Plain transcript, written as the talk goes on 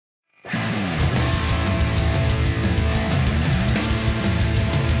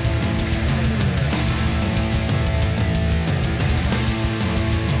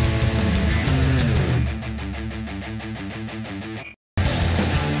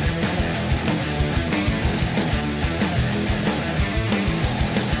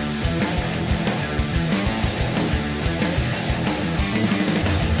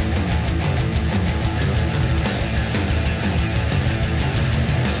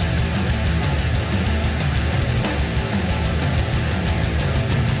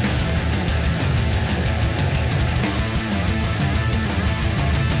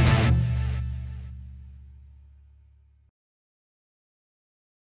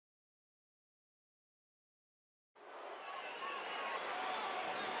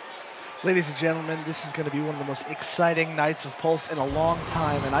Ladies and gentlemen, this is going to be one of the most exciting nights of Pulse in a long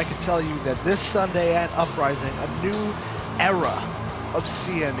time, and I can tell you that this Sunday at Uprising, a new era of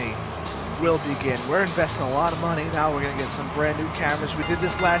CME will begin. We're investing a lot of money now. We're going to get some brand new cameras. We did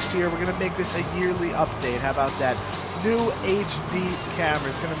this last year. We're going to make this a yearly update. How about that? New HD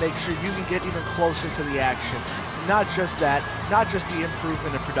cameras, going to make sure you can get even closer to the action. Not just that, not just the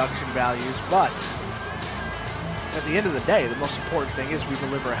improvement in production values, but at the end of the day, the most important thing is we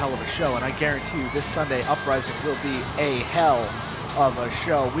deliver a hell of a show, and I guarantee you this Sunday, Uprising will be a hell of a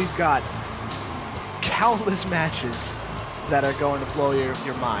show. We've got countless matches that are going to blow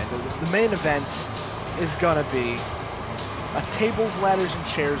your mind. The main event is going to be a tables, ladders, and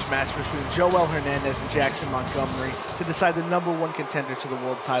chairs match between Joel Hernandez and Jackson Montgomery to decide the #1 contender to the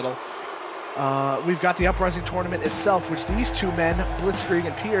world title. We've got the Uprising tournament itself, which these two men, Blitzkrieg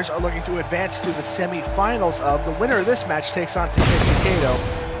and Pierce, are looking to advance to the semi-finals of. The winner of this match takes on Takeshi Kato,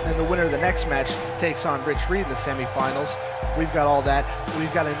 and the winner of the next match takes on Rich Reed in the semi-finals. We've got all that.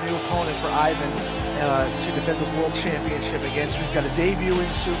 We've got a new opponent for Ivan to defend the world championship against. We've got a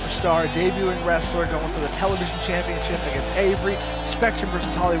debuting superstar, debuting wrestler going for the television championship against Avery. Spectrum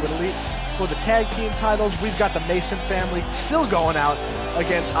versus Hollywood Elite for the tag team titles. We've got the Mason family still going out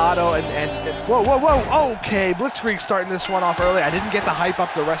against Otto and whoa, okay, Blitzkrieg starting this one off early. I didn't get to hype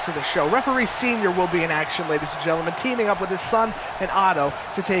up the rest of the show. Referee Senior will be in action, ladies and gentlemen, teaming up with his son and Otto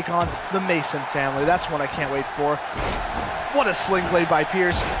to take on the Mason family. That's one I can't wait for. What a sling blade by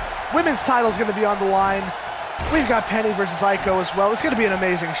Pierce. Women's title is going to be on the line. We've got Penny versus Aiko as well. It's going to be an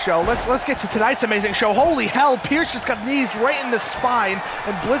amazing show. Let's get to tonight's amazing show. Holy hell, Pierce just got knees right in the spine,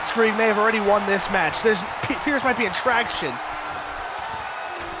 and Blitzkrieg may have already won this match. Pierce might be in traction.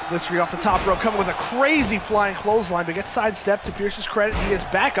 Blitzkrieg off the top rope, coming with a crazy flying clothesline, but gets sidestepped. To Pierce's credit, he is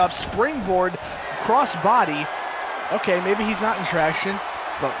back up, springboard, cross body. Okay, maybe he's not in traction,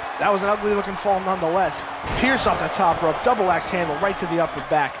 but that was an ugly looking fall nonetheless. Pierce off the top rope, double axe handle right to the upper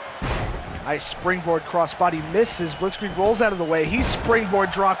back. Nice springboard crossbody, misses. Blitzkrieg rolls out of the way. He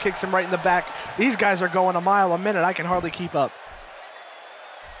springboard drop kicks him right in the back. These guys are going a mile a minute. I can hardly keep up.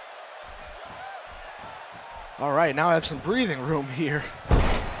 All right, now I have some breathing room here.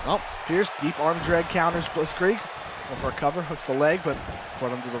 Oh, Pierce, deep arm drag counters Blitzkrieg. Going for a cover, hooks the leg, but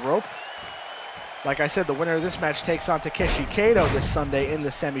foot under the rope. Like I said, the winner of this match takes on Takeshi Kato this Sunday in the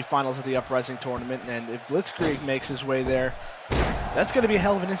semifinals of the Uprising tournament. And if Blitzkrieg makes his way there, that's going to be a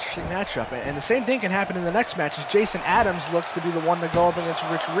hell of an interesting matchup. And the same thing can happen in the next match, as Jason Adams looks to be the one to go up against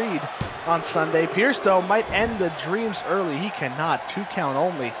Rich Reed on Sunday. Pierce, though, might end the dreams early. He cannot. 2 count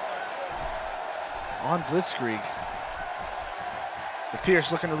only on Blitzkrieg. But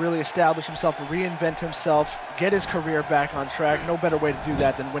Pierce looking to really establish himself, reinvent himself, get his career back on track. No better way to do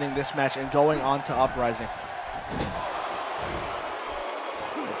that than winning this match and going on to Uprising.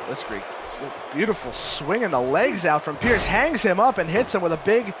 Blitzkrieg, beautiful swinging the legs out from Pierce, hangs him up and hits him with a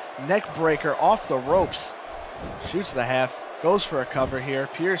big neck breaker off the ropes. Shoots the half, goes for a cover here.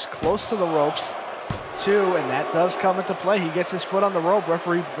 Pierce close to the ropes, 2, and that does come into play. He gets his foot on the rope,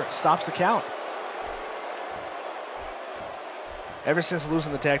 referee stops the count. Ever since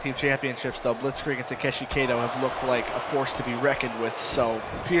losing the tag team championships, though, Blitzkrieg and Takeshi Kato have looked like a force to be reckoned with. So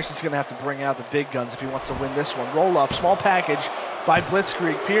Pierce is going to have to bring out the big guns if he wants to win this one. Roll up, small package by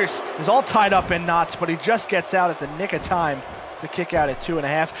Blitzkrieg. Pierce is all tied up in knots, but he just gets out at the nick of time to kick out at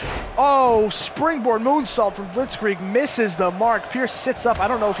 2.5. Oh, springboard moonsault from Blitzkrieg misses the mark. Pierce sits up. I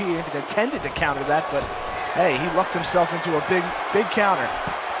don't know if he intended to counter that, but hey, he lucked himself into a big counter.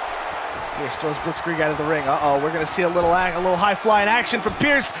 Pierce throws Blitzkrieg out of the ring. Uh-oh, we're going to see a little high-flying action from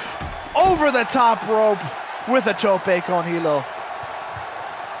Pierce over the top rope with a tope con hilo.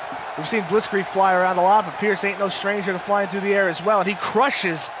 We've seen Blitzkrieg fly around a lot, but Pierce ain't no stranger to flying through the air as well, and he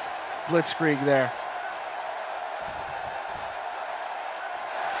crushes Blitzkrieg there.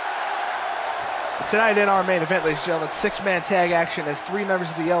 Tonight in our main event, ladies and gentlemen, 6-man tag action as 3 members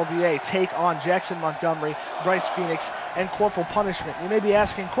of the LBA take on Jackson Montgomery, Bryce Phoenix, and Corporal Punishment. You may be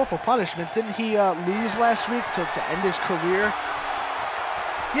asking, Corporal Punishment, didn't he lose last week to end his career?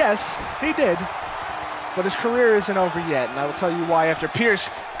 Yes, he did, but his career isn't over yet, and I will tell you why after Pierce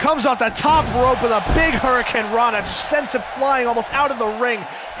comes off the top rope with a big Hurricane Rana, just sends him flying almost out of the ring.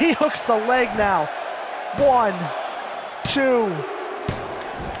 He hooks the leg now. 1, 2,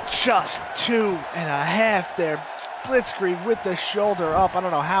 just 2.5 there. Blitzkrieg with the shoulder up. I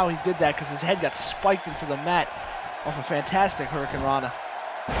don't know how he did that because his head got spiked into the mat off a fantastic Hurricane Rana.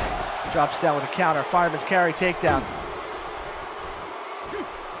 Drops down with a counter. Fireman's carry takedown.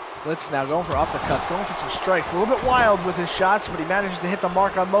 Blitz now going for uppercuts, going for some strikes. A little bit wild with his shots, but he manages to hit the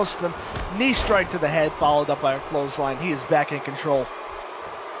mark on most of them. Knee strike to the head, followed up by a clothesline. He is back in control.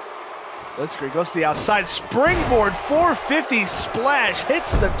 Blitzkrieg goes to the outside, springboard 450 splash,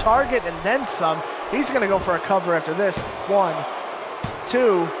 hits the target and then some. He's going to go for a cover after this. 1,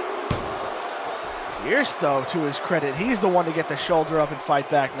 2. Pierce, though, to his credit, he's the one to get the shoulder up and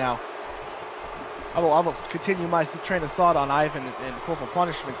fight back now. I will continue my train of thought on Ivan and Corporal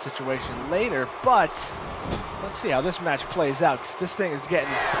Punishment situation later, but let's see how this match plays out, because this thing is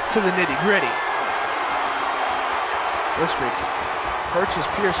getting to the nitty-gritty. Blitzkrieg perches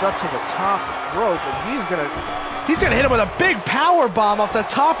Pierce up to the top rope, and he's gonna hit him with a big power bomb off the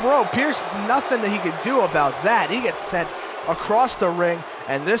top rope. Pierce, nothing that he could do about that. He gets sent across the ring,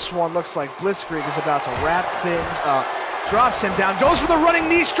 and this one looks like Blitzkrieg is about to wrap things up. Drops him down, goes for the running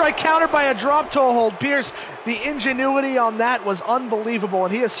knee strike, countered by a drop toe hold. Pierce, the ingenuity on that was unbelievable,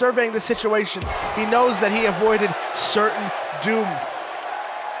 and he is surveying the situation. He knows that he avoided certain doom.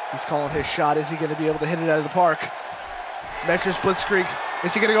 He's calling his shot. Is he going to be able to hit it out of the park? Measures Blitzkrieg.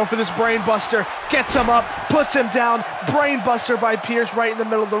 Is he going to go for this brain buster? Gets him up, puts him down. Brain buster by Pierce right in the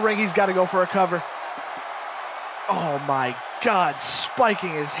middle of the ring. He's got to go for a cover. Oh my God, spiking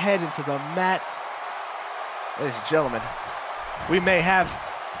his head into the mat. Ladies and gentlemen, we may have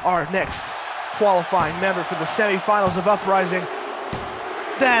our next qualifying member for the semifinals of Uprising.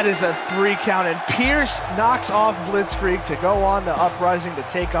 That is a 3 count, and Pierce knocks off Blitzkrieg to go on to Uprising to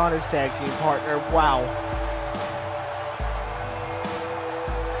take on his tag team partner. Wow.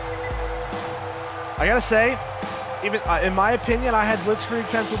 I gotta say, even in my opinion, I had Blitzkrieg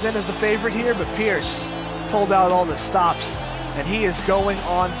penciled in as the favorite here, but Pierce pulled out all the stops, and he is going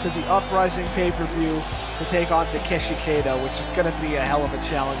on to the Uprising pay-per-view to take on Takeshi Kato, which is going to be a hell of a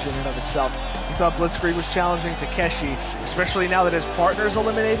challenge in and of itself. We thought Blitzkrieg was challenging Takeshi, especially now that his partner is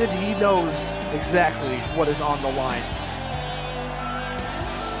eliminated. He knows exactly what is on the line.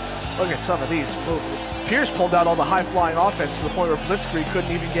 Look at some of these moves. Pierce pulled out all the high-flying offense to the point where Blitzkrieg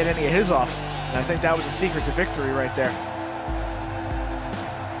couldn't even get any of his off. And I think that was the secret to victory right there.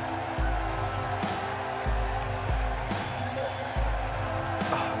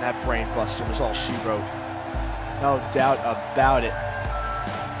 Oh, and that brain buster was all she wrote. No doubt about it.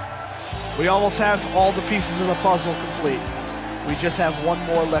 We almost have all the pieces of the puzzle complete. We just have one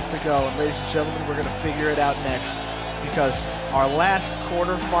more left to go. And ladies and gentlemen, we're going to figure it out next, because our last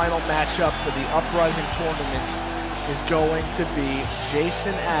quarterfinal matchup for the Uprising tournament is going to be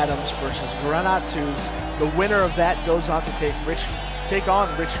Jason Adams versus Granat Tuz. The winner of that goes on to take on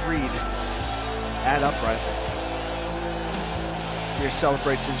Rich Reed at Uprising. Pierce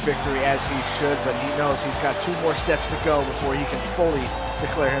celebrates his victory as he should, but he knows he's got 2 more steps to go before he can fully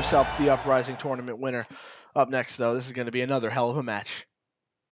declare himself the Uprising tournament winner. Up next, though, this is going to be another hell of a match.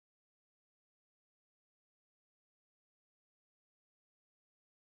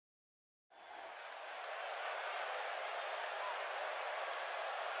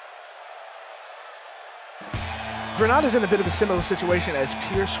 Granat is in a bit of a similar situation as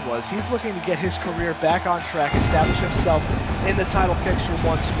Pierce was. He's looking to get his career back on track, establish himself in the title picture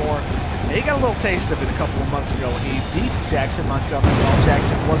once more. And he got a little taste of it a couple of months ago when he beat Jackson Montgomery while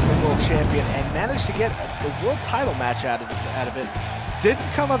Jackson was the world champion and managed to get the world title match out of it. Didn't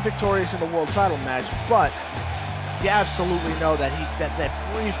come up victorious in the world title match, but you absolutely know that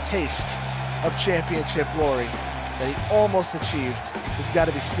that brief taste of championship glory that he almost achieved has got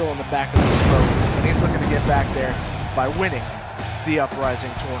to be still in the back of his throat, and he's looking to get back there by winning the Uprising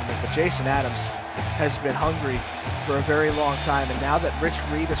tournament. But Jason Adams has been hungry for a very long time, and now that Rich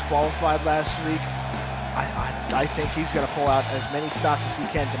Reed has qualified last week, I think he's going to pull out as many stops as he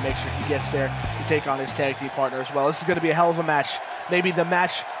can to make sure he gets there to take on his tag team partner as well. This is going to be a hell of a match, maybe the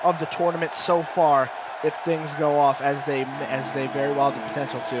match of the tournament so far, if things go off as they very well have the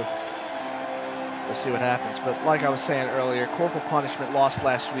potential to. We'll see what happens. But like I was saying earlier, Corporal Punishment lost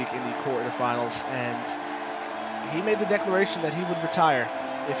last week in the quarterfinals, and he made the declaration that he would retire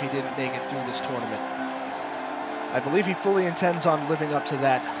if he didn't make it through this tournament. I believe he fully intends on living up to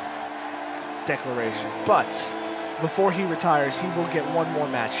that declaration. But before he retires, he will get one more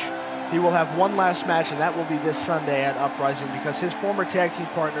match. He will have one last match, and that will be this Sunday at Uprising, because his former tag team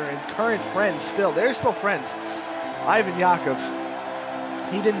partner and current friend they're still friends, Ivan Yakov,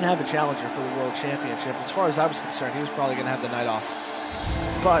 he didn't have a challenger for the World Championship. As far as I was concerned, he was probably going to have the night off.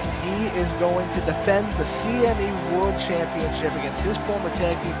 But he is going to defend the CME World Championship against his former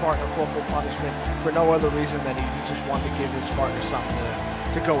tag team partner, Corporal Punishment, for no other reason than he just wanted to give his partner something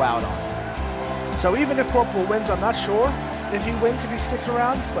to go out on. So even if Corporal wins, I'm not sure if he wins, if he sticks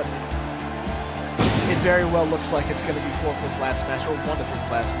around, but it very well looks like it's going to be Corporal's last match, or one of his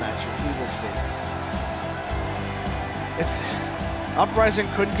last matches. We will see. Uprising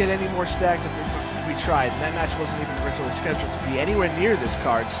couldn't get any more stacked if we tried, and that match wasn't even originally scheduled to be anywhere near this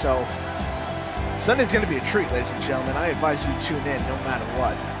card, so Sunday's going to be a treat, ladies and gentlemen. I advise you tune in no matter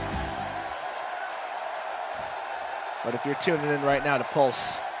what. But if you're tuning in right now to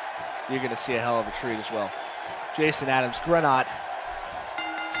Pulse, you're going to see a hell of a treat as well. Jason Adams, Granat.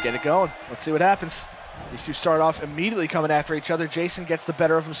 Let's get it going. Let's see what happens. These two start off immediately coming after each other. Jason gets the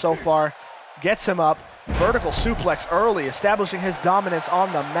better of him so far. Gets him up. Vertical suplex early. Establishing his dominance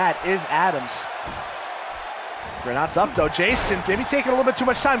on the mat is Adams. Granat's up though. Jason maybe taking a little bit too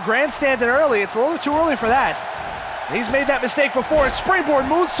much time. Grandstanding early. It's a little bit too early for that. He's made that mistake before. Springboard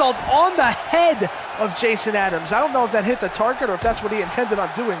moonsault on the head of Jason Adams. I don't know if that hit the target or if that's what he intended on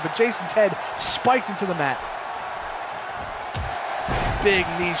doing, but Jason's head spiked into the mat. Big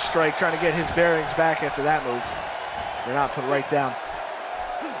knee strike, trying to get his bearings back after that move. Granat put right down.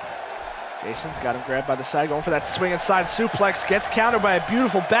 Jason's got him grabbed by the side, going for that swing inside suplex. Gets countered by a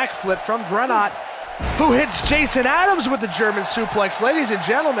beautiful backflip from Granat, who hits Jason Adams with the German suplex. Ladies and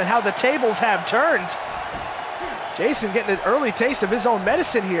gentlemen, how the tables have turned. Jason getting an early taste of his own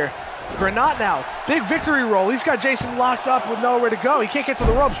medicine here. Granat now, big victory roll. He's got Jason locked up with nowhere to go. He can't get to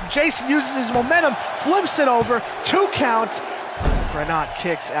the ropes. Jason uses his momentum, flips it over, 2 count. Granat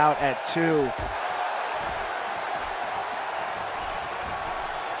kicks out at 2.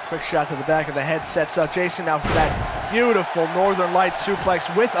 Quick shot to the back of the head, sets up Jason now for that beautiful Northern Light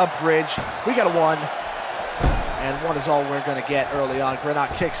suplex with a bridge. We got a 1. And 1 is all we're going to get early on.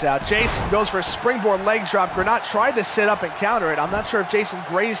 Granat kicks out. Jason goes for a springboard leg drop. Granat tried to sit up and counter it. I'm not sure if Jason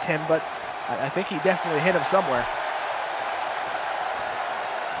grazed him, but I think he definitely hit him somewhere.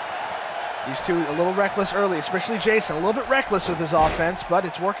 These two a little reckless early, especially Jason. A little bit reckless with his offense, but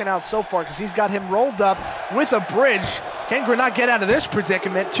it's working out so far because he's got him rolled up with a bridge. Can Granat get out of this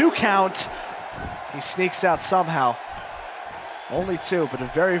predicament? 2 count. He sneaks out somehow. Only 2, but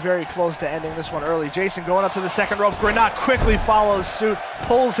very, very close to ending this one early. Jason going up to the second rope. Granat quickly follows suit,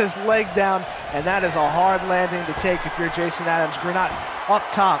 pulls his leg down, and that is a hard landing to take if you're Jason Adams. Granat up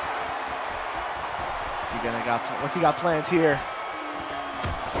top. What's he got planned here?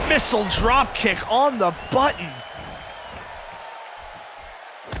 Missile drop kick on the button.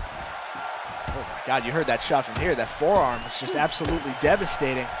 Oh my God, you heard that shot from here. That forearm is just absolutely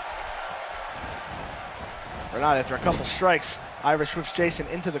devastating. Granat after a couple strikes. Irish whips Jason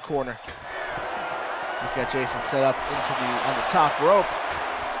into the corner. He's got Jason set up on the top rope.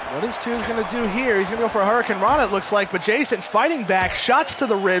 What is Tuz going to do here? He's going to go for a Hurricane Rana, it looks like, but Jason fighting back, shots to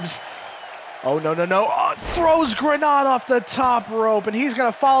the ribs. Oh, no. Throws Granat off the top rope, and he's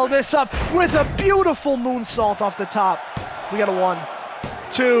going to follow this up with a beautiful moonsault off the top. We got a 1,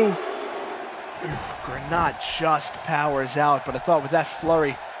 2. Granat just powers out, but I thought with that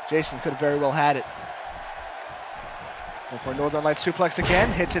flurry, Jason could have very well had it. Going for a Northern Light suplex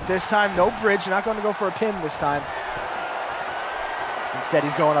again. Hits it this time. No bridge. Not going to go for a pin this time. Instead,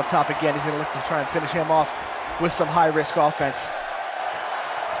 he's going up top again. He's going to look to try and finish him off with some high-risk offense.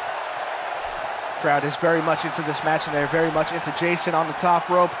 Crowd is very much into this match, and they're very much into Jason on the top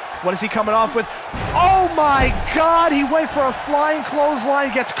rope. What is he coming off with? Oh my God! He went for a flying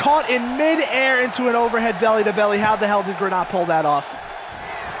clothesline, gets caught in mid-air into an overhead belly-to-belly. How the hell did Granat pull that off?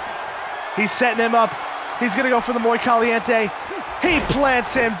 He's setting him up. He's going to go for the Muy Caliente. He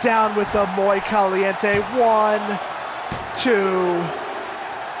plants him down with the Muy Caliente. 1, 2.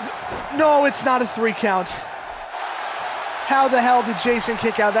 No, it's not a 3 count. How the hell did Jason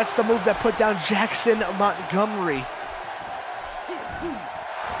kick out? That's the move that put down Jackson Montgomery.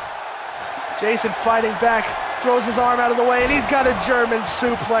 Jason fighting back, throws his arm out of the way, and he's got a German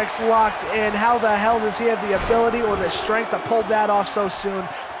suplex locked in. How the hell does he have the ability or the strength to pull that off so soon?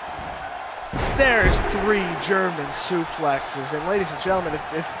 There's 3 German suplexes, and ladies and gentlemen,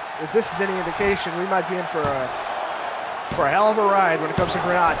 if this is any indication, we might be in for a hell of a ride when it comes to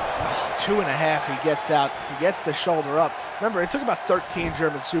Granat. Oh, 2.5, he gets out. He gets the shoulder up. Remember, it took about 13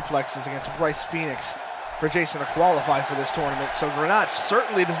 German suplexes against Bryce Phoenix for Jason to qualify for this tournament, so Granat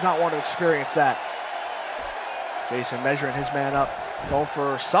certainly does not want to experience that. Jason measuring his man up, going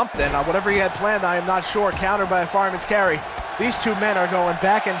for something. Whatever he had planned, I am not sure. Countered by a fireman's carry. These two men are going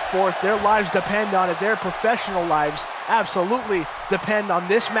back and forth. Their lives depend on it. Their professional lives absolutely depend on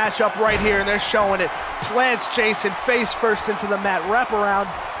this matchup right here, and they're showing it. Plants Jason face first into the mat. Wrap around,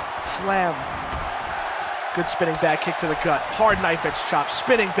 slam. Good spinning back kick to the gut. Hard knife edge chop.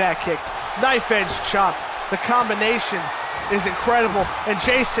 Spinning back kick. Knife edge chop. The combination is incredible. And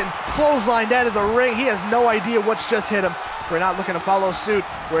Jason clotheslined out of the ring. He has no idea what's just hit him. Granat looking to follow suit.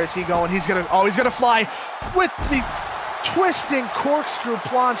 Where is he going? He's gonna fly with the twisting corkscrew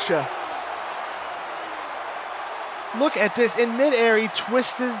plancha. Look at this. In midair, he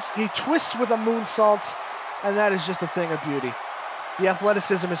twists with a moonsault, and that is just a thing of beauty. The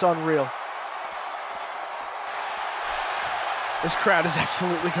athleticism is unreal. This crowd is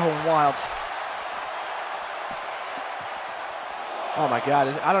absolutely going wild. Oh my God,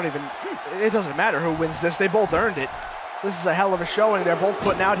 it doesn't matter who wins this. They both earned it. This is a hell of a showing. They're both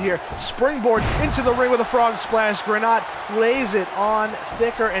putting out here. Springboard into the ring with a frog splash. Granat lays it on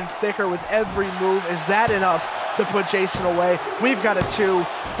thicker and thicker with every move. Is that enough to put Jason away? We've got a 2,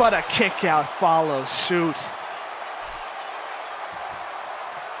 but a kick out follows suit.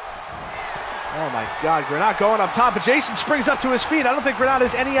 Oh my God, Granat going up top, but Jason springs up to his feet. I don't think Granat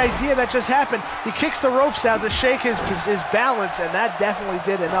has any idea that just happened. He kicks the ropes out to shake his balance, and that definitely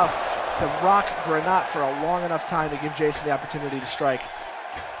did enough to rock Granat for a long enough time to give Jason the opportunity to strike.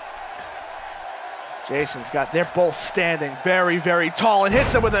 They're both standing very, very tall, and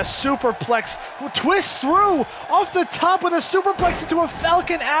hits him with a superplex, twists through off the top with a superplex into a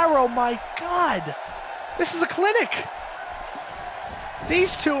Falcon Arrow. My God, this is a clinic.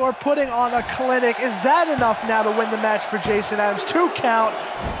 These two are putting on a clinic. Is that enough now to win the match for Jason Adams? 2 count,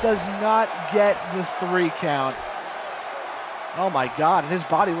 does not get the 3 count. Oh my God, and his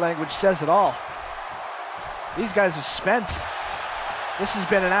body language says it all. These guys are spent. This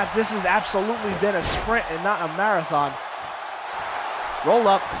has absolutely been a sprint and not a marathon. Roll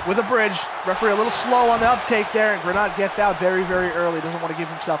up with a bridge. Referee a little slow on the uptake there, and Granat gets out very, very early. Doesn't want to give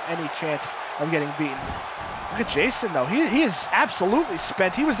himself any chance of getting beaten. Look at Jason, though. He is absolutely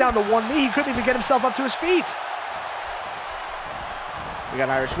spent. He was down to 1 knee. He couldn't even get himself up to his feet. We got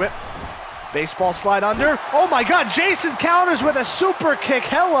an Irish whip. Baseball slide under. Oh my God, Jason counters with a super kick.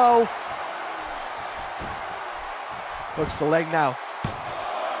 Hello. Hooks the leg now.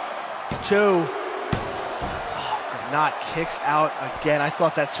 2. Oh, Granat kicks out again. I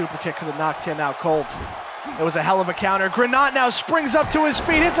thought that super kick could have knocked him out cold. It was a hell of a counter. Granat now springs up to his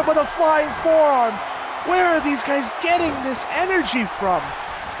feet, hits him with a flying forearm. Where are these guys getting this energy from?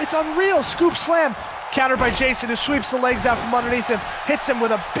 It's unreal. Scoop slam. Countered by Jason, who sweeps the legs out from underneath him. Hits him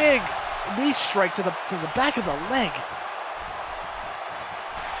with a big knee strike to the back of the leg.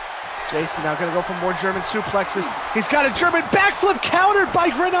 Jason now going to go for more German suplexes. He's got a German backflip countered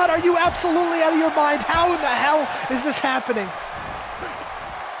by Granat. Are you absolutely out of your mind? How in the hell is this happening?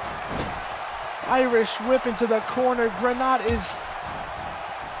 Irish whip into the corner. Granat is...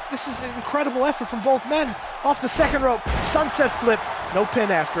 This is an incredible effort from both men. Off the second rope, sunset flip. No pin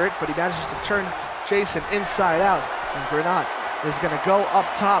after it, but he manages to turn Jason inside out. And Granat is going to go up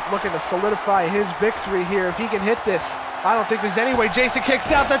top, looking to solidify his victory here. If he can hit this, I don't think there's any way. Jason kicks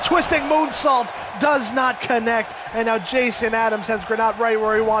out. The twisting moonsault does not connect. And now Jason Adams has Granat right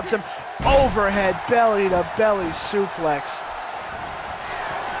where he wants him. Overhead belly-to-belly suplex.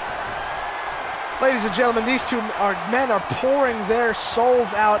 Ladies and gentlemen, these two men are pouring their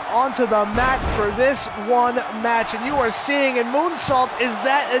souls out onto the mat for this one match. And you are seeing in moonsault, is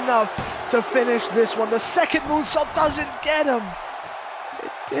that enough to finish this one? The second moonsault doesn't get him.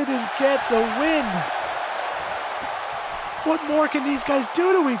 It didn't get the win. What more can these guys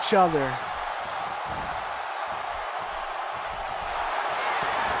do to each other?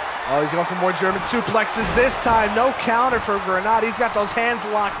 Oh, he's going for more German suplexes this time. No counter for Granat. He's got those hands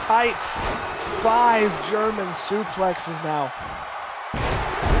locked tight. 5 German suplexes now.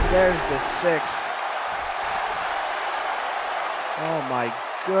 There's the 6th. Oh my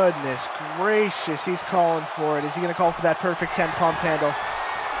goodness gracious. He's calling for it. Is he going to call for that perfect 10 pump handle?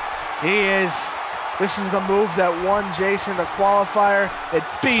 He is. This is the move that won Jason the qualifier. It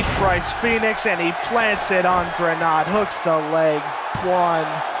beat Bryce Phoenix, and he plants it on Granat. Hooks the leg. 1,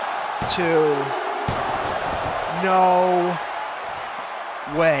 2. No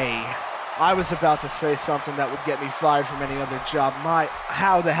way. I was about to say something that would get me fired from any other job.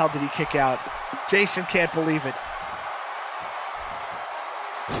 How the hell did he kick out? Jason can't believe it.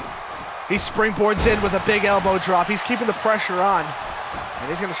 He springboards in with a big elbow drop. He's keeping the pressure on. And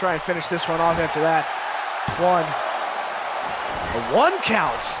he's going to try and finish this one off after that. 1. A 1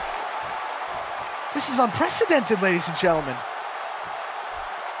 count. This is unprecedented, ladies and gentlemen.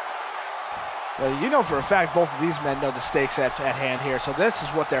 Well, you know for a fact both of these men know the stakes at hand here, so this is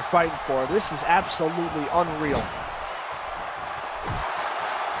what they're fighting for. This is absolutely unreal.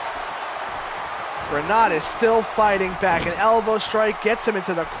 Granat is still fighting back. An elbow strike gets him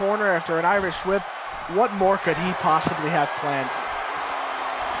into the corner after an Irish whip. What more could he possibly have planned?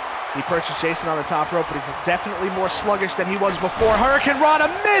 He perches Jason on the top rope, but he's definitely more sluggish than he was before. Hurricane Rana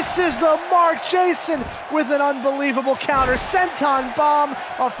misses the mark. Jason with an unbelievable counter. Senton bomb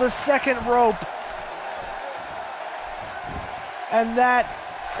off the second rope. And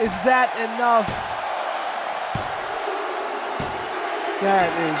is that enough?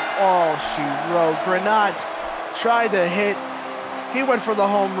 That is all she wrote. Granat tried to hit. He went for the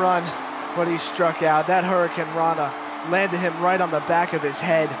home run, but he struck out. That Hurricane Rana landed him right on the back of his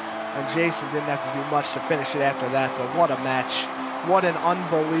head, and Jason didn't have to do much to finish it after that. But what a match. What an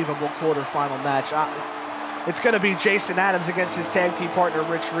unbelievable quarterfinal match. It's going to be Jason Adams against his tag team partner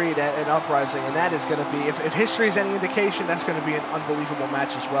Rich Reed at Uprising, and that is going to be, if history is any indication, that's going to be an unbelievable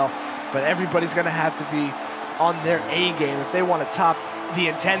match as well. But everybody's going to have to be on their A game if they want to top the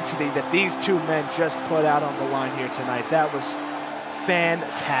intensity that these two men just put out on the line here tonight. That was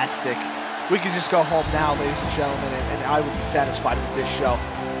fantastic. We can just go home now, ladies and gentlemen, and I would be satisfied with this show.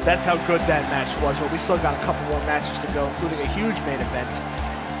 That's how good that match was, but we still got a couple more matches to go, including a huge main event.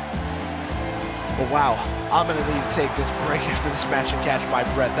 But wow, I'm going to need to take this break after this match and catch my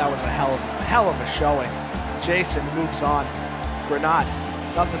breath. That was a hell of a showing. Jason moves on. Granat,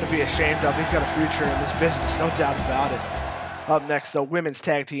 nothing to be ashamed of. He's got a future in this business, no doubt about it. Up next, though, women's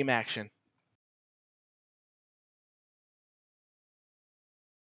tag team action.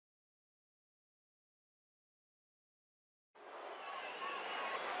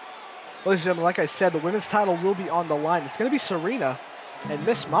 Ladies and gentlemen, like I said, the women's title will be on the line. It's going to be Sirena and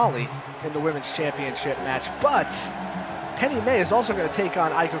Miss Molly in the women's championship match. But Penny May is also going to take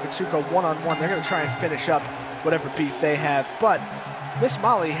on Aiko Katsuko one-on-one. They're going to try and finish up whatever beef they have. But Miss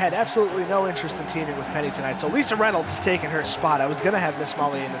Molly had absolutely no interest in teaming with Penny tonight. So Lisa Reynolds is taking her spot. I was going to have Miss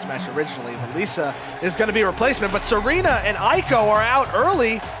Molly in this match originally, but Lisa is going to be a replacement. But Sirena and Aiko are out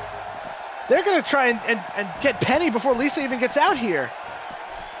early. They're going to try and get Penny before Lisa even gets out here.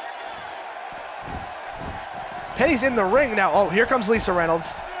 Penny's in the ring now. Oh, here comes Lisa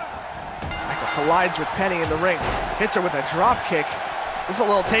Reynolds. Aiko collides with Penny in the ring. Hits her with a drop kick. This is a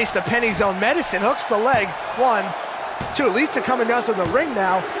little taste of Penny's own medicine. Hooks the leg. 1, 2. Lisa coming down to the ring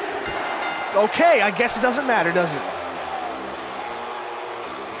now. Okay, I guess it doesn't matter, does it?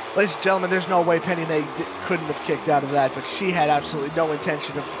 Ladies and gentlemen, there's no way Penny May couldn't have kicked out of that, but she had absolutely no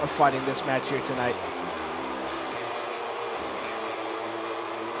intention of fighting this match here tonight.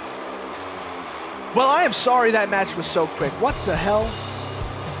 Well, I am sorry that match was so quick. What the hell?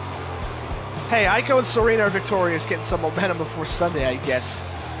 Hey, Aiko and Sirena are victorious, getting some momentum before Sunday, I guess.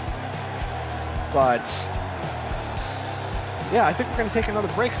 But yeah, I think we're going to take another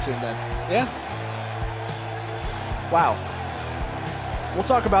break soon then. Yeah? Wow. We'll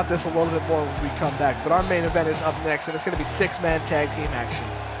talk about this a little bit more when we come back, but our main event is up next, and it's going to be 6-man tag team action.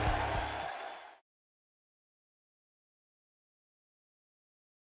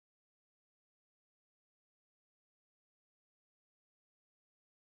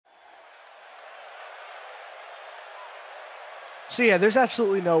 So yeah, there's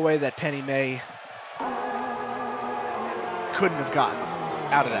absolutely no way that Penny May couldn't have gotten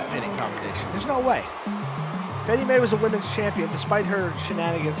out of that pinning combination. There's no way. Penny May was a women's champion. Despite her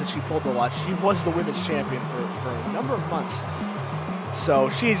shenanigans that she pulled a lot, she was the women's champion for a number of months. So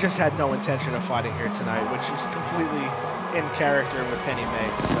she just had no intention of fighting here tonight, which is completely in character with Penny May.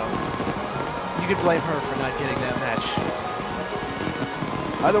 So you can blame her for not getting that match.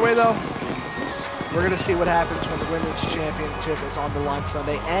 Either way, though, we're going to see what happens when the women's championship is on the line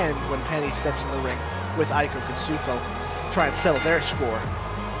Sunday and when Penny steps in the ring with Aiko Katsuko, try and settle their score.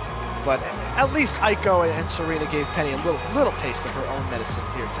 But at least Aiko and Sirena gave Penny a little taste of her own medicine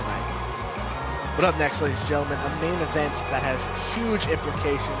here tonight. But up next, ladies and gentlemen, a main event that has huge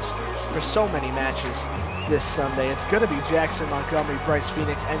implications for so many matches this Sunday. It's going to be Jackson Montgomery, Bryce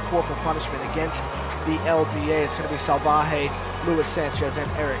Phoenix, and Corporal Punishment against the LBA. It's going to be Salvaje, Luis Sanchez, and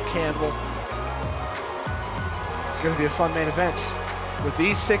Eric Campbell. It's going to be a fun main event. With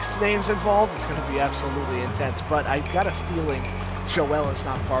these 6 names involved, it's going to be absolutely intense. But I've got a feeling Joel is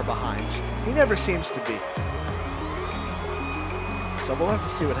not far behind. He never seems to be. So we'll have to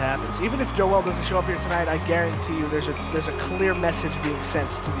see what happens. Even if Joel doesn't show up here tonight, I guarantee you there's a clear message being sent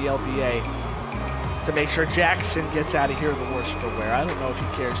to the LBA to make sure Jackson gets out of here the worse for wear. I don't know if he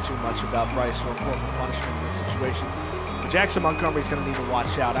cares too much about Bryce or Corporal Punishment in this situation. Jackson Montgomery is going to need to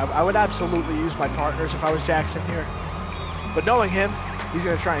watch out. I would absolutely use my partners if I was Jackson here. But knowing him, he's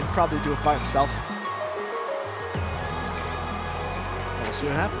going to try and probably do it by himself. And we'll see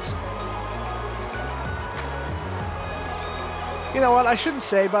what happens. You know what? I shouldn't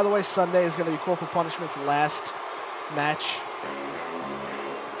say, by the way, Sunday is going to be Corporal Punishment's last match.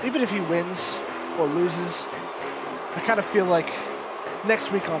 Even if he wins or loses, I kind of feel like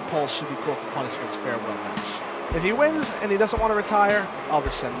next week on Pulse should be Corporal Punishment's farewell match. If he wins and he doesn't want to retire, I'll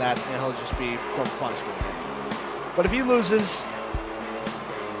rescind that and he'll just be Corporal Punishment again. But if he loses,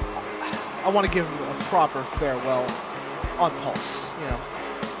 I want to give him a proper farewell on Pulse. You know,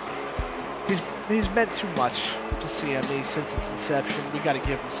 he's meant too much to CME since its inception. We got to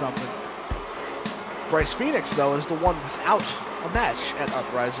give him something. Bryce Phoenix, though, is the one without a match at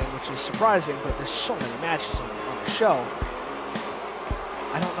Uprising, which is surprising, but there's so many matches on the show,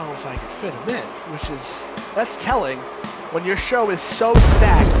 I don't know if I could fit him in, that's telling when your show is so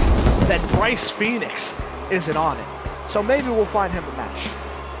stacked that Bryce Phoenix isn't on it. So maybe we'll find him a match.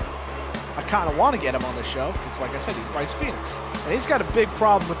 I kind of want to get him on the show because, like I said, he's Bryce Phoenix. And he's got a big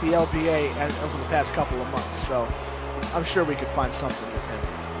problem with the LBA over the past couple of months, so I'm sure we could find something with him.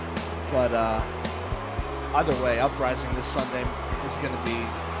 But either way, Uprising this Sunday is going to be,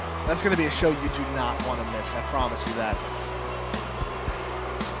 that's going to be a show you do not want to miss. I promise you that.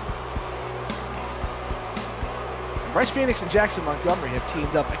 Bryce Phoenix and Jackson Montgomery have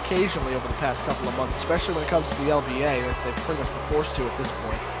teamed up occasionally over the past couple of months, especially when it comes to the LBA. They've pretty much been forced to at this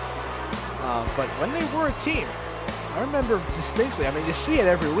point. But when they were a team, I remember distinctly, I mean, you see it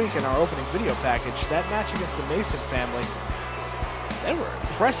every week in our opening video package, that match against the Mason family, they were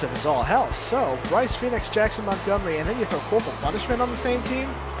impressive as all hell. So, Bryce Phoenix, Jackson Montgomery, and then you throw Corporal Punishment on the same team?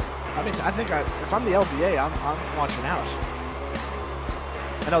 I mean, I think if I'm the LBA, I'm watching out.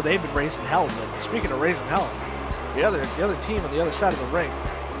 I know they've been raising hell, but speaking of raising hell, the other team on the other side of the ring,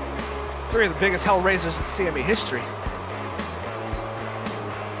 3 of the biggest hell raisers in CME history.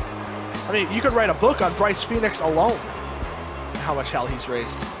 I mean, you could write a book on Bryce Phoenix alone, how much hell he's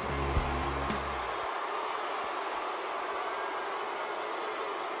raised.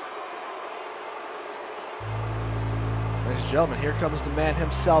 Ladies and gentlemen, here comes the man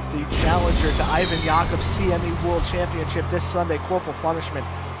himself, the challenger to Ivan Yakub's CME World Championship this Sunday, Corporal Punishment.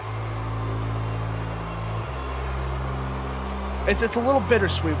 It's a little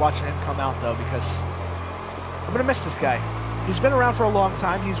bittersweet watching him come out, though, because I'm going to miss this guy. He's been around for a long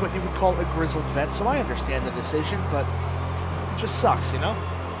time. He's what you would call a grizzled vet, so I understand the decision, but it just sucks, you know?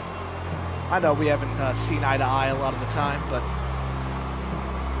 I know we haven't seen eye to eye a lot of the time, but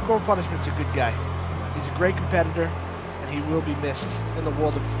Corporal Punishment's a good guy. He's a great competitor, and he will be missed in the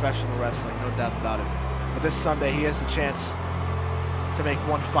world of professional wrestling, no doubt about it. But this Sunday, he has the chance to make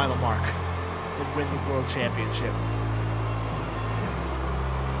one final mark and win the World Championship.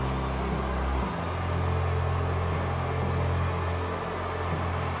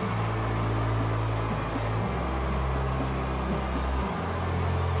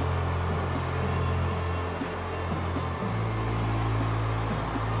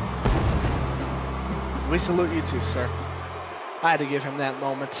 We salute you too, sir. I had to give him that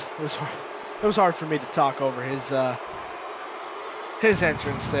moment. It was hard for me to talk over his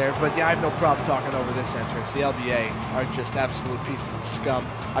entrance there, but yeah, I have no problem talking over this entrance. The LBA are just absolute pieces of scum.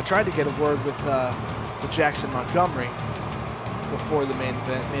 I tried to get a word with Jackson Montgomery before the main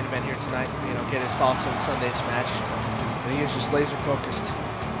event here tonight. You know, get his thoughts on Sunday's match. And he is just laser focused,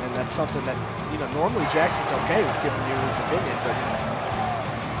 and that's something that, you know, normally Jackson's okay with giving you his opinion, but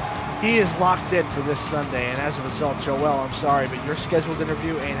he is locked in for this Sunday, and as a result, Joel, I'm sorry, but your scheduled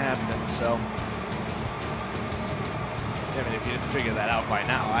interview ain't happening, so. I mean, if you didn't figure that out by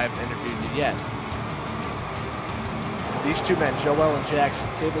now, I haven't interviewed you yet. But these two men, Joel and Jackson,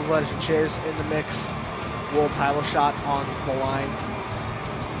 tables, ladders, and chairs in the mix, world title shot on the line.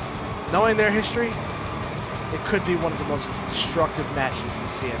 Knowing their history, it could be one of the most destructive matches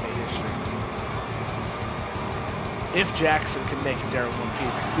in CME history. If Jackson can make it there in one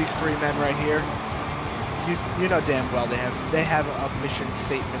piece, because these 3 men right here, you know damn well they have a mission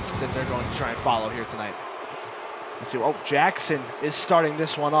statement that they're going to try and follow here tonight. Let's see. Oh, Jackson is starting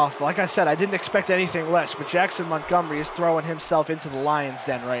this one off. Like I said, I didn't expect anything less, but Jackson Montgomery is throwing himself into the lion's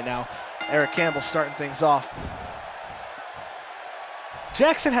den right now. Eric Campbell starting things off.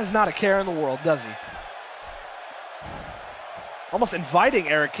 Jackson has not a care in the world, does he? Almost inviting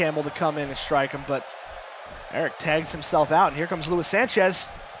Eric Campbell to come in and strike him, but Eric tags himself out, and here comes Luis Sanchez.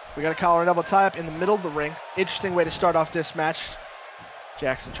 We got a collar and elbow tie-up in the middle of the ring. Interesting way to start off this match.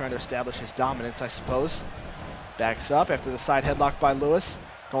 Jackson trying to establish his dominance, I suppose. Backs up after the side headlock by Luis.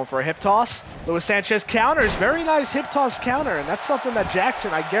 Going for a hip toss. Luis Sanchez counters. Very nice hip toss counter, and that's something that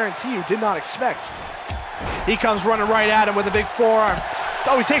Jackson, I guarantee you, did not expect. He comes running right at him with a big forearm.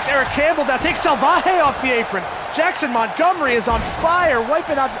 Oh, he takes Eric Campbell down. Takes Salvaje off the apron. Jackson Montgomery is on fire,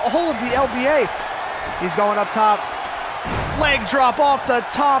 wiping out the whole of the LBA. He's going up top. Leg drop off the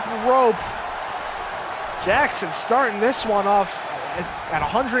top rope. Jackson starting this one off at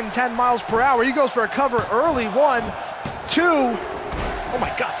 110 miles per hour. He goes for a cover early. 1, 2. Oh my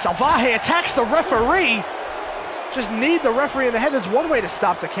God, Salvaje attacks the referee. Just need the referee in the head. There's one way to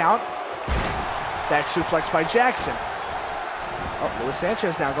stop the count. Back suplex by Jackson. Oh, Luis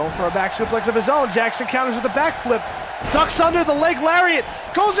Sanchez now going for a back suplex of his own. Jackson counters with a backflip. Ducks under the leg lariat.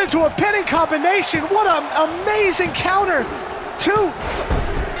 Goes into a pinning combination. What an amazing counter. 2.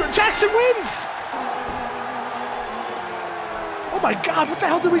 Jackson wins. Oh my God, what the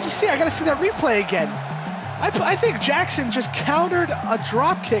hell did we just see? I gotta see that replay again. I think Jackson just countered a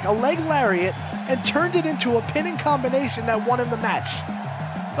drop kick, a leg lariat, and turned it into a pinning combination that won him the match.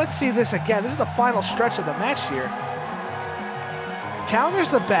 Let's see this again. This is the final stretch of the match here. Counters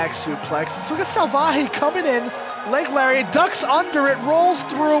the back suplex. Look at Salvaje coming in, leg lariat, ducks under it, rolls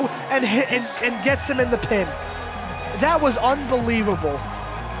through, and gets him in the pin. That was unbelievable.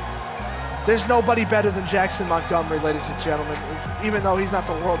 There's nobody better than Jackson Montgomery, ladies and gentlemen, even though he's not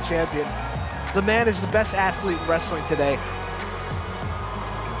the world champion. The man is the best athlete in wrestling today.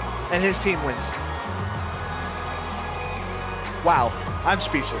 And his team wins. Wow, I'm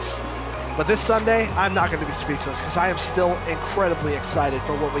speechless. But this Sunday, I'm not going to be speechless because I am still incredibly excited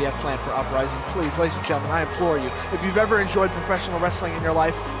for what we have planned for Uprising. Please, ladies and gentlemen, I implore you, if you've ever enjoyed professional wrestling in your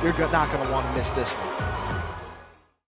life, you're not going to want to miss this.